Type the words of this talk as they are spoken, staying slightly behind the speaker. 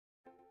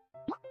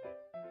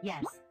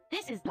Yes,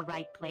 this is the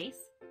right place.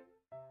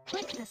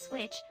 Click the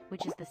switch,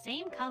 which is the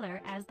same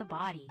color as the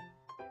body.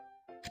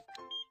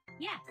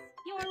 Yes,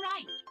 you're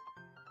right.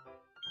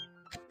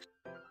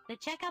 The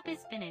checkup is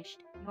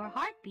finished. Your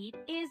heartbeat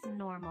is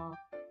normal.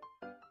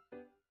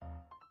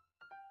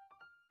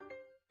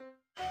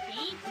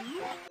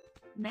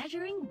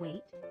 Measuring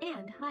weight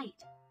and height.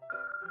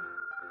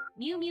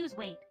 Miu Miu's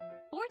weight,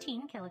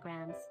 14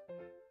 kilograms.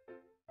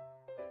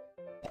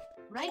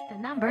 Write the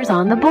numbers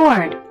on the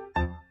board.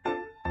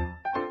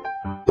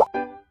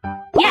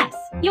 Yes,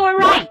 you're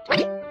right.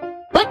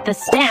 Put the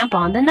stamp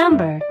on the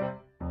number.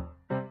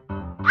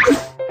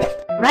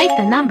 Write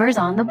the numbers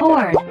on the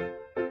board.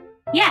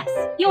 Yes,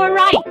 you're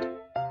right.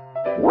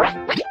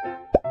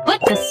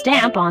 Put the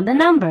stamp on the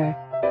number.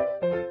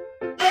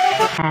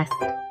 Test.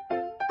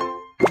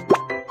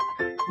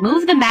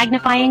 Move the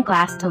magnifying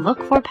glass to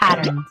look for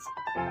patterns.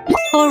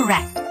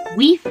 Correct.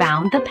 We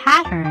found the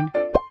pattern.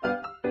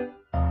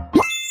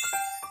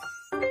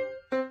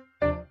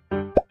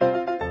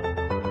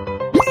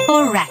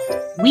 Correct.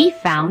 We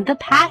found the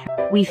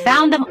pattern. We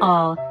found them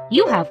all.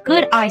 You have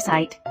good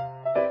eyesight.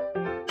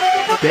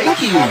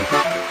 Thank you.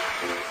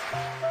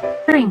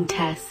 Hearing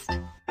test.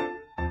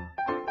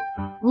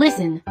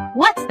 Listen,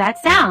 what's that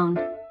sound?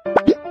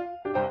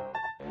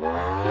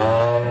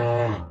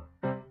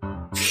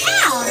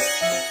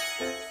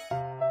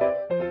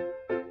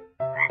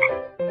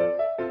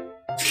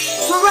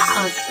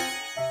 Frog.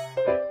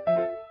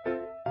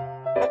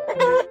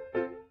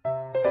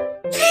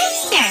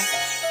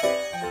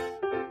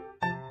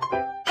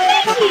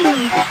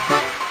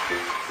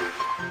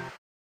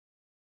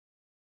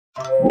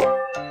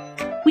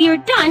 We are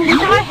done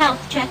with our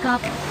health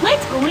checkup.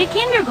 Let's go to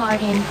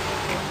kindergarten.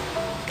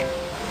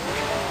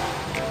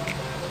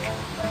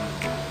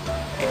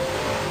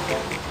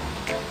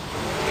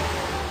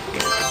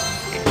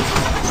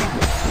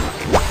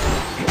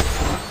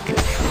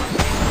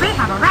 We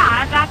have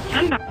arrived at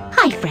kindergarten.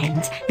 Hi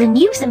friends, the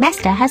new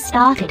semester has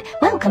started.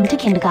 Welcome to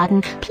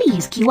kindergarten.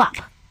 Please queue up.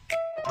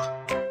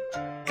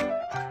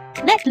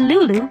 Let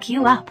Lulu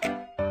queue up.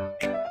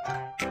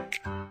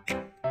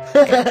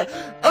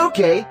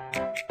 Okay.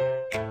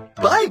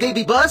 Bye,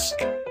 baby bus.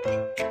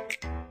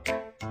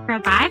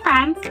 Goodbye,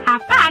 friends.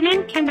 Have fun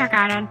in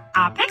kindergarten.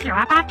 I'll pick you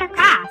up after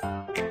class.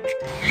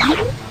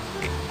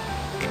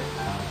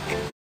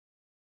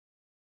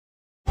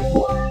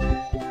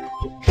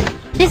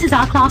 This is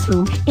our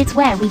classroom. It's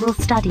where we will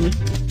study.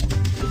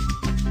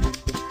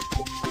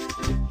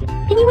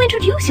 Can you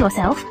introduce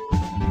yourself?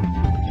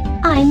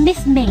 I'm Miss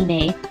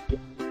Maymay.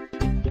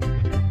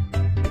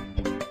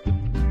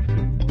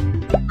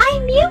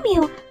 I'm Miu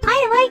Miu.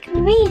 I like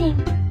reading.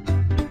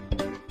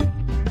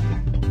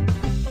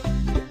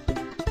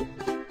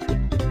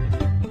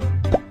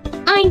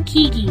 I'm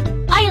Kiki.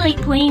 I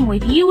like playing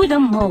with you the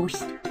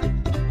most.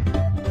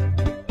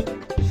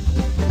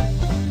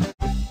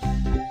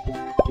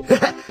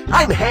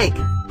 I'm Hank.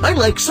 I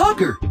like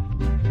soccer.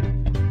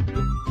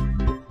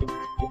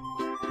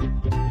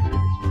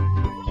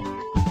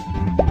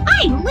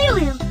 I'm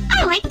Lulu.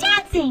 I like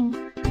dancing.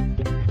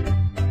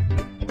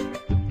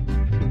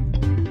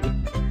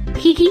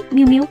 Kiki,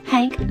 Miu Miu,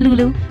 Hank,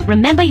 Lulu,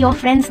 remember your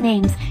friends'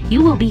 names.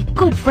 You will be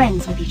good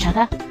friends with each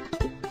other.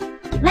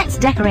 Let's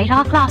decorate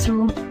our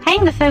classroom.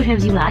 Hang the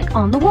photos you like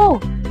on the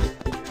wall.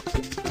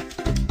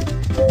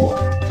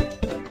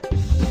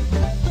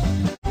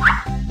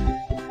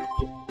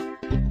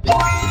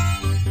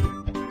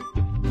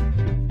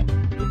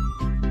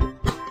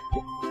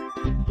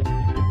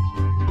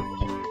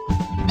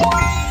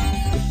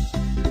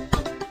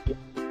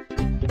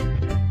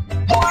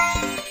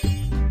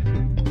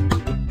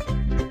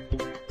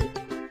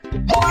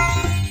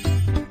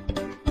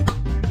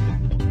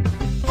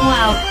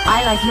 Wow,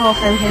 I like your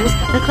photos.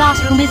 The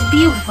classroom is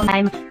beautiful.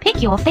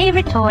 Pick your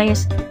favorite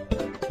toys.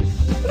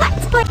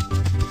 Let's play.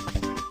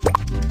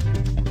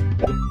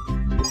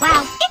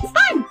 Wow, it's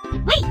fun!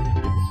 Wait!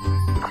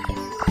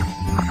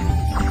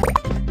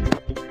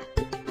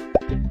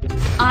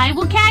 I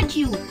will catch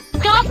you.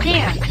 Stop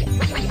there.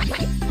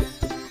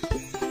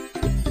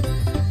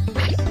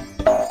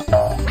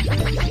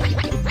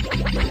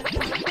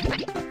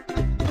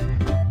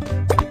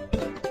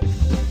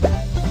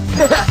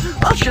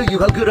 I'll show you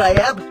how good I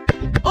am.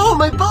 Oh,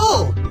 my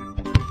ball!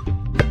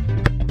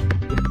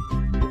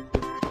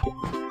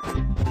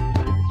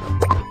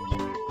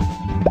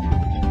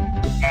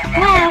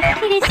 Wow,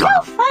 it is so